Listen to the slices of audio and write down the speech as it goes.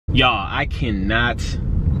Y'all, I cannot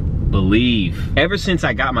believe, ever since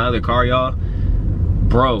I got my other car, y'all,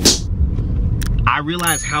 bro, I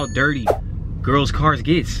realized how dirty girls' cars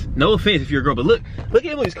gets. No offense if you're a girl, but look at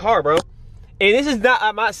Emily's car, bro. And this is not,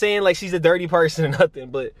 I'm not saying like she's a dirty person or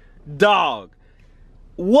nothing, but dog,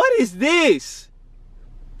 what is this?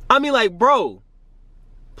 I mean, like, bro,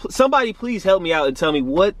 somebody please help me out and tell me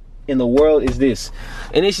what in the world is this.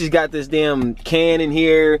 And then she's got this damn can in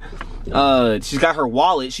here. She's got her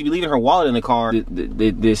wallet. She be leaving her wallet in the car.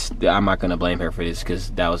 This, I'm not gonna blame her for this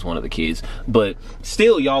because that was one of the kids. But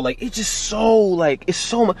still, y'all, like, it's just so, like, it's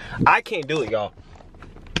so much. I can't do it, y'all.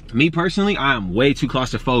 Me personally, I am way too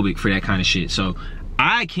claustrophobic for that kind of shit. So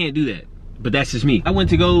I can't do that. But that's just me. I went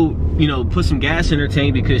to go, you know, put some gas in her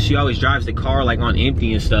tank because she always drives the car like on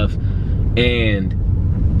empty and stuff. And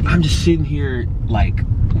I'm just sitting here like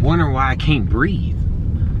wondering why I can't breathe.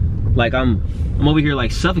 Like I'm over here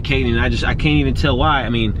like suffocating and I can't even tell why. I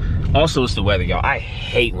mean, also it's the weather, y'all. I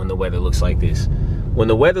hate when the weather looks like this. When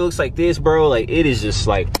the weather looks like this, bro, like it is just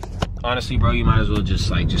like, honestly, bro, you might as well just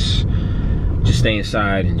like, just stay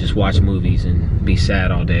inside and just watch movies and be sad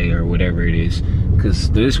all day or whatever it is. Cause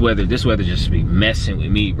this weather just be messing with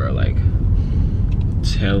me, bro. Like,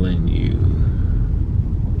 telling you.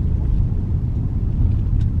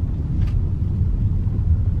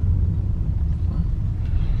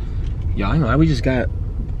 Y'all, you know, we just had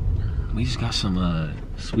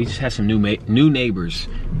some new neighbors.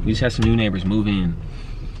 We just had some new neighbors move in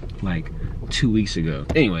like 2 weeks ago.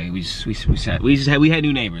 Anyway, we had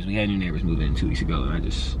new neighbors. We had new neighbors move in 2 weeks ago, and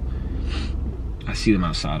I see them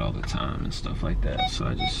outside all the time and stuff like that. So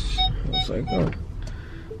I was like, oh,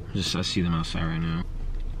 I see them outside right now.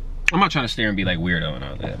 I'm not trying to stare and be like weirdo and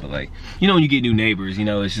all that, but like, you know, when you get new neighbors, you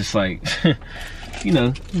know, it's just like, you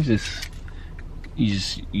know, you just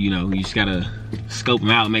gotta scope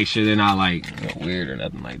them out and make sure they're not like, you know, weird or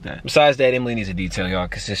nothing like that. Besides that, Emily needs a detail, y'all,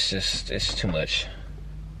 cause it's too much.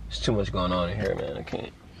 It's too much going on in here, man. I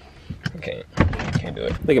can't do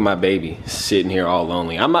it. Look at my baby sitting here all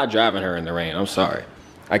lonely. I'm not driving her in the rain. I'm sorry.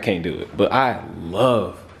 I can't do it. But I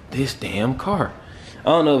love this damn car. I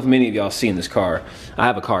don't know if many of y'all seen this car. I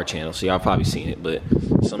have a car channel, so y'all probably seen it. But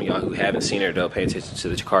some of y'all who haven't seen it, don't pay attention to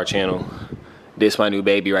the car channel. This my new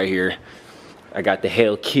baby right here. I got the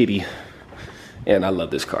Hello Kitty. And I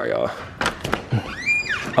love this car, y'all.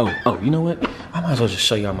 Oh, you know what? I might as well just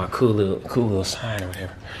show y'all my cool little sign or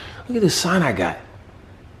whatever. Look at this sign I got.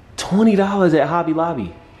 $20 at Hobby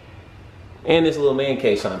Lobby. And this little man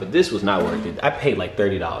cave sign, but this was not worth it. I paid like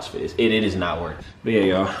 $30 for this. It is not worth it. But yeah,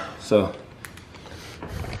 y'all, so.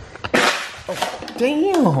 Oh,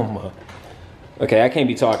 damn. Okay, I can't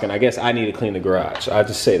be talking. I guess I need to clean the garage. I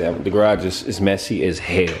just say that. The garage is messy as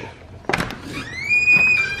hell.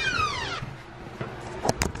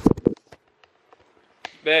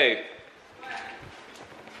 Babe.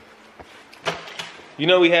 You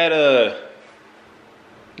know we had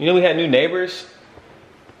new neighbors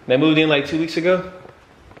that moved in like 2 weeks ago?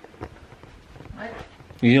 What?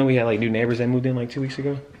 You know we had like new neighbors that moved in like 2 weeks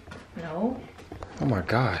ago? No. Oh my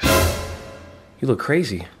gosh. You look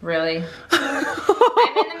crazy. Really? I'm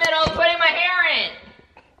in the middle of putting my hair in.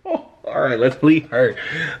 Oh, all right, let's leave her.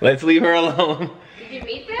 Let's leave her alone. Did you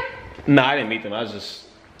meet them? No, I didn't meet them. I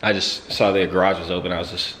just saw their garage was open. I was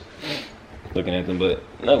just looking at them, but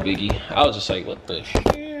no biggie. I was just like, what the shit?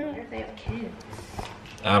 What if they have kids?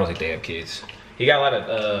 I don't think they have kids. He got a lot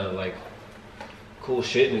of like cool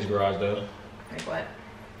shit in his garage though. Like what?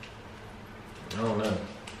 I don't know.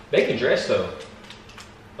 They can dress though.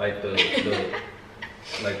 Like the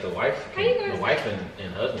wife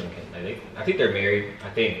and husband can. Like I think they're married. I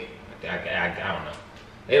don't know.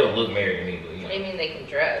 They don't look married to me, but you know. What do you mean they can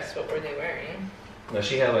dress? What were they wearing? No,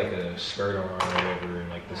 she had like a skirt on or whatever, and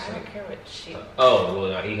like this. I don't care what she. Oh well,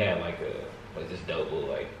 no, he had like this dope little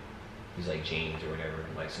like these like jeans or whatever,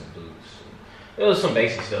 and like some boots. It was some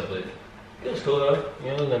basic stuff, but it was cool though.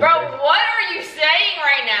 You know, bro, what are you saying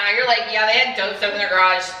right now? You're like, yeah, they had dope stuff in their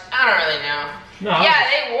garage. I don't really know. No, yeah,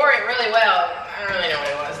 they wore it really well. I don't really know what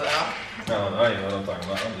it was though. No, I don't even know what I'm talking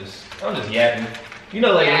about. I'm just yapping. You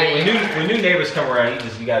know, like when new neighbors come around,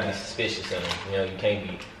 you gotta be suspicious of them. You know, you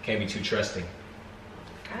can't be too trusting.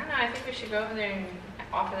 I don't know. I think we should go over there and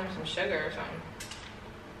offer them some sugar or something.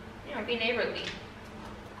 You know, be neighborly.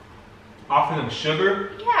 Offer them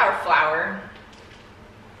sugar? Yeah, or flour.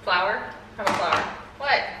 Flour? How about flour?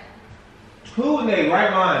 What? Who in their right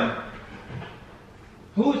mind?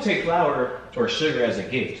 Who would take flour or sugar as a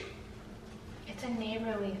gift? It's a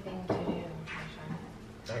neighborly thing to do.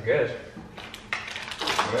 I guess.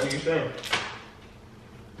 Whatever you say.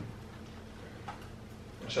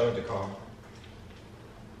 Show me the call.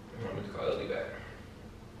 I'm going to call Ellie back.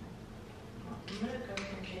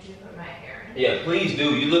 Yeah, please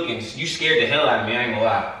do. You scared the hell out of me. I ain't gonna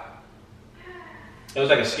lie. It was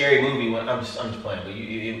like a scary movie. When I'm just playing, but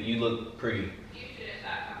you look pretty. You should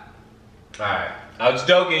have All right, I was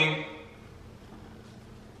joking.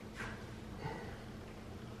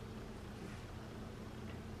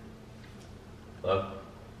 Hello?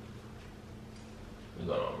 What's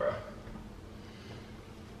going on, bro?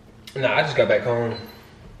 Nah, I just got back home,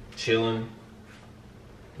 chilling.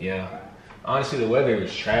 Yeah. Honestly, the weather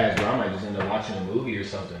is trash, bro. I might just end up watching a movie or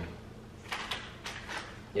something.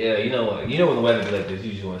 Yeah, you know what? You know when the weather be like this,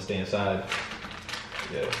 you just want to stay inside.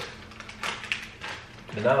 Yeah.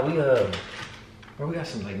 But nah, we got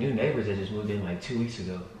some like new neighbors that just moved in like 2 weeks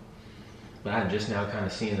ago. But I'm just now kind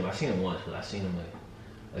of seeing them. I seen them once, but I seen them like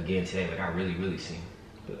again today. Like I really seen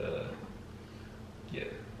them. But yeah.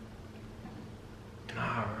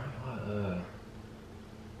 Nah, right?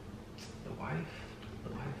 The wife.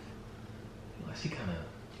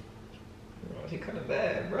 She kind of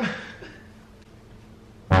bad, bro.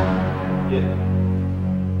 Yeah.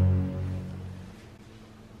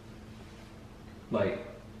 Like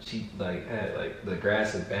she like had like the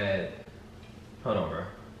grass is bad. Hold on, bro.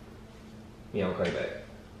 Yeah, I'll call you back.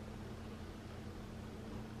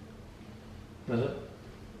 What's up?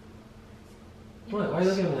 What? Why are you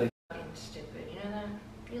looking at me like fucking stupid? You know that?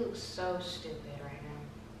 You look so stupid right now.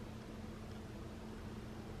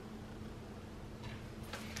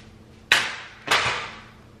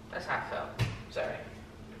 That's how I felt. Sorry.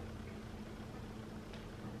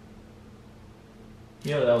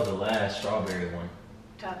 You know that was the last strawberry one.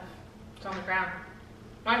 Tough. It's on the ground.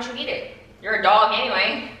 Why don't you eat it? You're a dog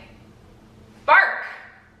anyway. Bark!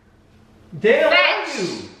 Damn,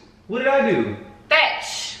 Fetch! what did I do?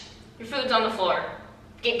 Fetch! Your food's on the floor.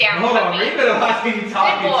 Get down. Hold on, read it about you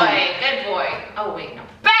talking Good boy, to. good boy. Oh wait, no.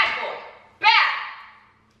 Bad boy! Bad!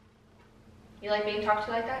 You like being talked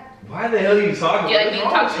to like that? Why the hell are you talking? Do you like being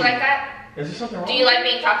talked to like that? Is there something wrong? Do you like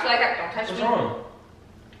being talked to like that? Don't touch me. What's wrong?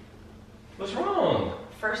 What's wrong?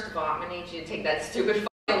 First of all, I'm gonna need you to take that stupid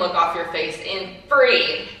fucking look off your face in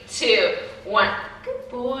 3, 2, 1. Good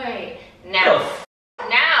boy. Now,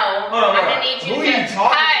 Hold on, I'm gonna need you to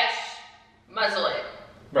hush. Muzzle it.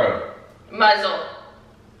 Bro. Muzzle.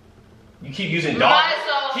 You keep using dog.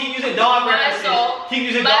 Muzzle. Keep using dog references. Muzzle. Keep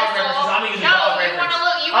using dog references. I'm using dog references. No, you wanna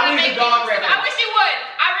look. You wanna make dog me. I wish you would.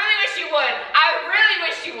 I really wish you would. I really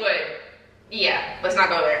wish you would. Yeah, let's not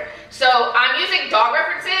go there. So I'm using dog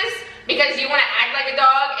references because you want to act like a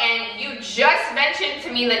dog, and you just mentioned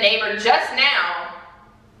to me the neighbor just now,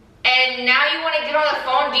 and now you want to get on the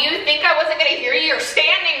phone. Do you think I wasn't going to hear you? You're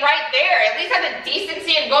standing right there. At least have the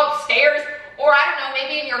decency and go upstairs, or I don't know,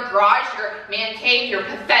 maybe in your garage, your man cave, your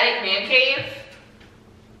pathetic man cave.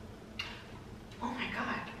 Oh my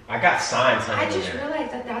God. I got signs. I just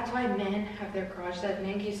realized that that's why men have their garage, that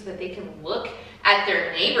man caves, so that they can look at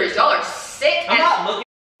their neighbors. Y'all are sick. I'm not looking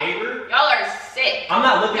at the neighbor. Y'all are sick. I'm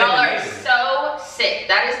not looking at the neighbor. Y'all are so sick.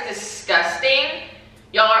 That is disgusting.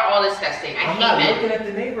 Y'all are all disgusting. I hate men. I'm not looking at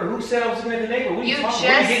the neighbor. Who said I was looking at the neighbor? What are you talking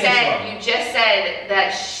about? You just said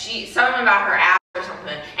that something about her ass or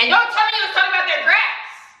something. And don't tell me you was talking about their grass.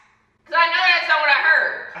 Because I know that's not what I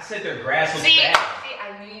heard. I said their grass was bad. See,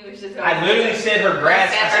 I knew you were just I literally said her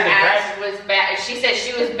grass. I said her grass was bad. She said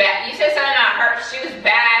she was bad. You said something about her. She was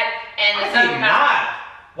bad. And something about.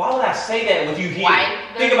 Why would I say that with you here?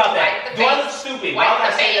 Think about that. Do I look stupid? Why would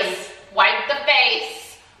I say that? Wipe the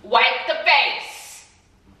face. Wipe the face.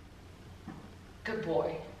 Good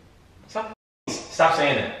boy. Stop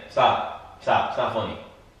saying that. Stop. It's not funny.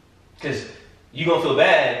 Because you're going to feel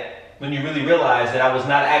bad when you really realize that I was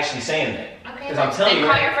not actually saying that. Okay. Because I'm telling you.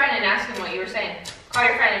 Then call your friend and ask him what you were saying. Call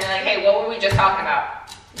your friend and be like, hey, what were we just talking about?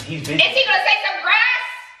 He's busy. Is he going to say some grass?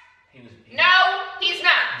 No, he's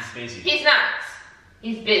not. He's busy. He's not.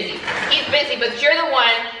 He's busy. He's busy, but you're the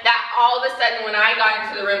one that all of a sudden when I got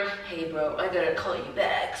into the room, hey bro, I gotta call you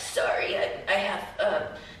back. Sorry, I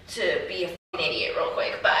have to be a f***ing idiot real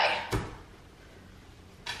quick. Bye.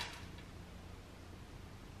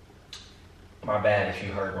 My bad if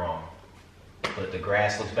you heard wrong. But the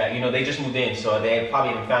grass looks bad. You know, they just moved in, so they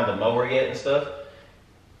probably haven't found the mower yet and stuff.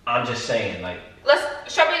 I'm just saying, like.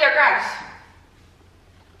 Show me their grass.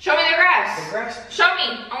 Show me their grass. The grass? Show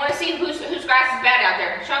me. I want to see whose grass is bad out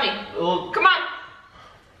there. Show me. Well, come on.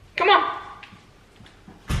 Come on.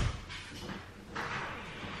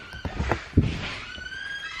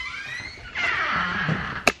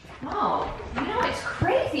 Oh, you know what's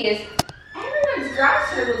crazy is everyone's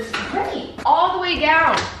grass here looks great. All the way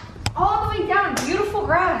down. All the way down. Beautiful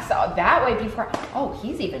grass. Oh, that way before. Oh,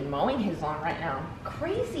 he's even mowing his lawn right now.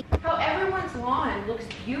 Crazy. How everyone's lawn looks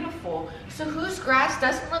beautiful. So whose grass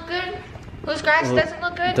doesn't look good? Whose grass doesn't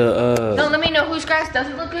look good? No, let me know whose grass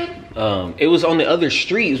doesn't look good. It was on the other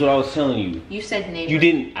street is what I was telling you. You said neighbor. You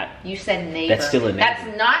didn't. You said neighbor. That's still a neighbor.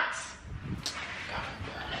 That's not.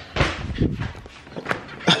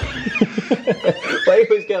 Why you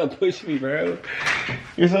always gotta push me, bro?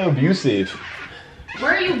 You're so abusive.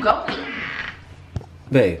 Where are you going?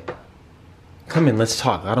 Babe, come in, let's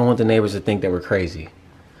talk. I don't want the neighbors to think that we're crazy.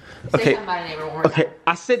 Okay. Okay,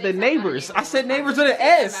 I said the neighbors. I said neighbors with an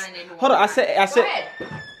S. Hold on, I said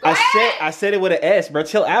it with an S, bro.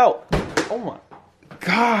 Chill out. Oh my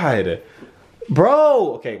God.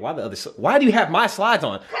 Bro. Okay, why do you have my slides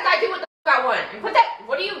on? Because I do what the fuck I want. Put that,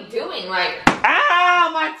 what are you doing? Like,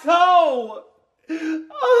 ah, my toe.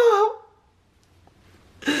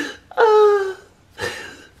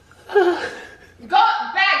 Go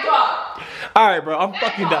back, dog. All right, bro, I'm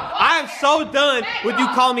fucking done. I am so done with you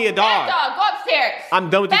calling me a dog. Back, dog. Go upstairs. I'm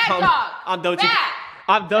done with you calling me. Dog. I'm done with you.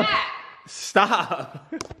 I'm done.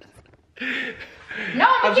 Stop. No,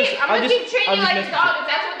 I'm gonna keep treating you like a dog. If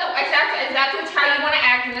that's how you want to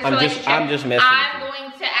act in this relationship, I'm just messing with you. I'm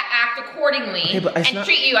going to act accordingly and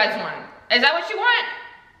treat you as one. Is that what you want?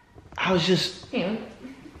 I was just. Yeah.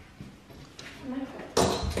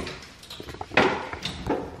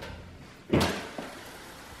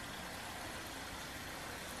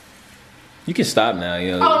 You can stop now,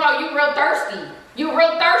 yo. Oh no, you real thirsty. You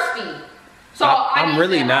real thirsty. So I'm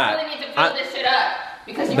really not. I really need to fill this shit up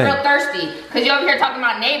because you're real thirsty. Because you're over here talking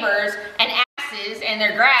about neighbors and asses and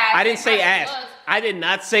their grass. I didn't say ass. I did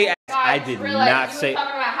not say ass. I did not say. You were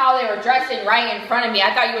talking about how they were dressing right in front of me.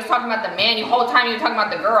 I thought you was talking about the man. The whole time you were talking about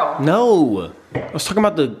the girl. No, I was talking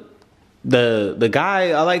about the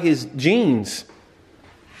guy. I like his jeans.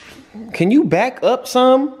 Can you back up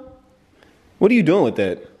some? What are you doing with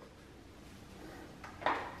that?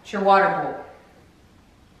 It's your water bowl.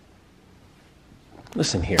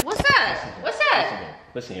 Listen here. What's that? What's that?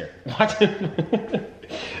 Listen here. Watch it.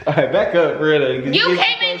 All right, back up, really. You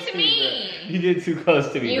came into me. You did too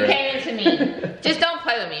close to me, You came into me. Just don't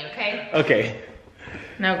play with me, okay? Okay.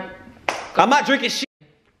 No. I'm not drinking shit.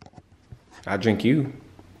 I'll drink you.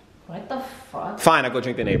 What the fuck? Fine, I'll go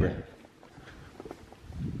drink the neighbor.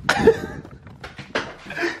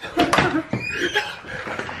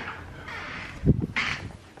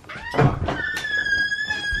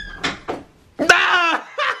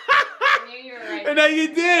 No,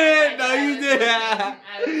 you didn't. No, you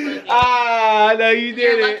didn't. Ah, no, you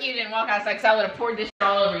didn't. You're lucky you didn't walk outside because I would have poured this shit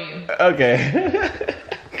all over you. Okay.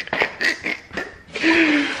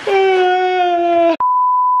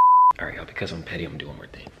 All right, y'all, because I'm petty, I'm doing one more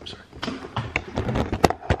thing. I'm sorry.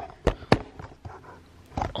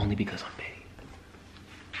 Only because I'm petty.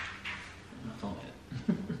 That's all it.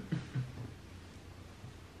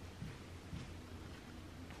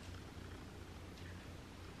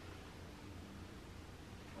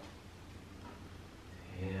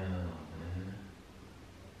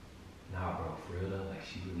 Nah, bro, for real though, like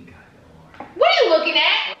she really got it on. What are you looking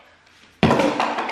at?